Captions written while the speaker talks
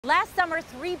Last summer,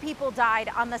 3 people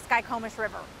died on the Skykomish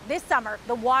River. This summer,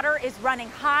 the water is running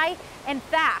high and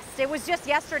fast. It was just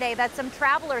yesterday that some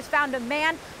travelers found a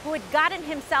man who had gotten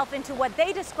himself into what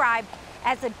they described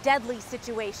as a deadly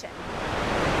situation.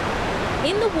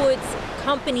 In the woods,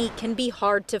 company can be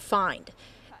hard to find.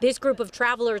 This group of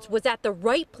travelers was at the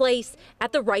right place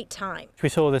at the right time. We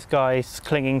saw this guy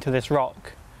clinging to this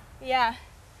rock. Yeah.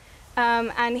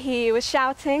 And he was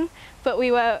shouting, but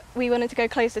we wanted to go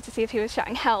closer to see if he was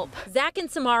shouting help. Zach and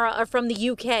Samara are from the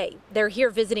UK. They're here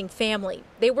visiting family.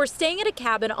 They were staying at a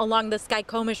cabin along the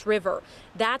Skykomish River.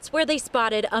 That's where they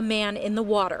spotted a man in the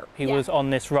water. He was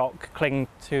on this rock clinging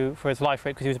for his life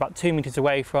because he was about 2 meters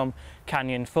away from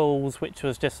Canyon Falls, which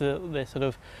was just this sort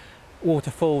of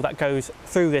waterfall that goes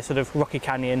through this sort of rocky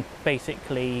canyon.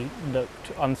 Basically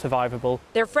looked unsurvivable.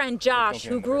 Their friend Josh,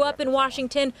 who grew up in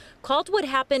Washington, called what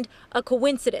happened a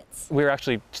coincidence. We were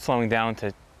actually slowing down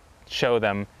to show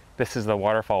them this is the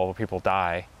waterfall where people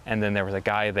die, and then there was a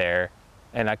guy there,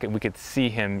 and we could see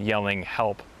him yelling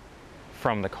help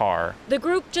from the car. The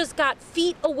group just got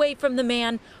feet away from the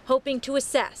man, hoping to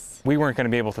assess. We weren't going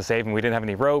to be able to save him. We didn't have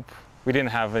any rope. We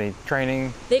didn't have any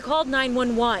training. They called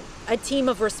 911. A team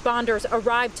of responders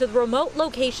arrived to the remote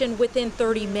location within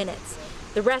 30 minutes.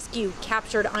 The rescue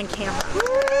captured on camera.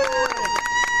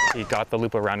 He got the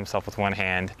loop around himself with one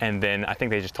hand, and then I think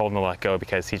they just told him to let go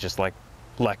because he just let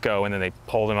go, and then they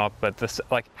pulled him up. But this,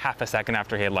 half a second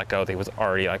after he had let go, he was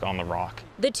already on the rock.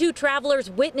 The 2 travelers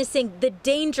witnessing the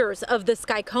dangers of the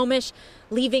Skykomish,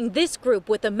 leaving this group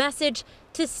with a message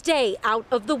to stay out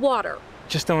of the water.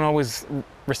 Just don't always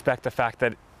respect the fact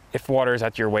that if water is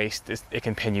at your waist, it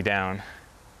can pin you down,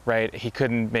 right? He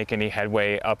couldn't make any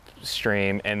headway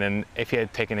upstream, and then if he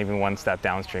had taken even one step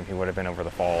downstream, he would have been over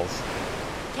the falls.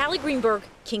 Callie Greenberg,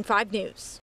 King 5 News.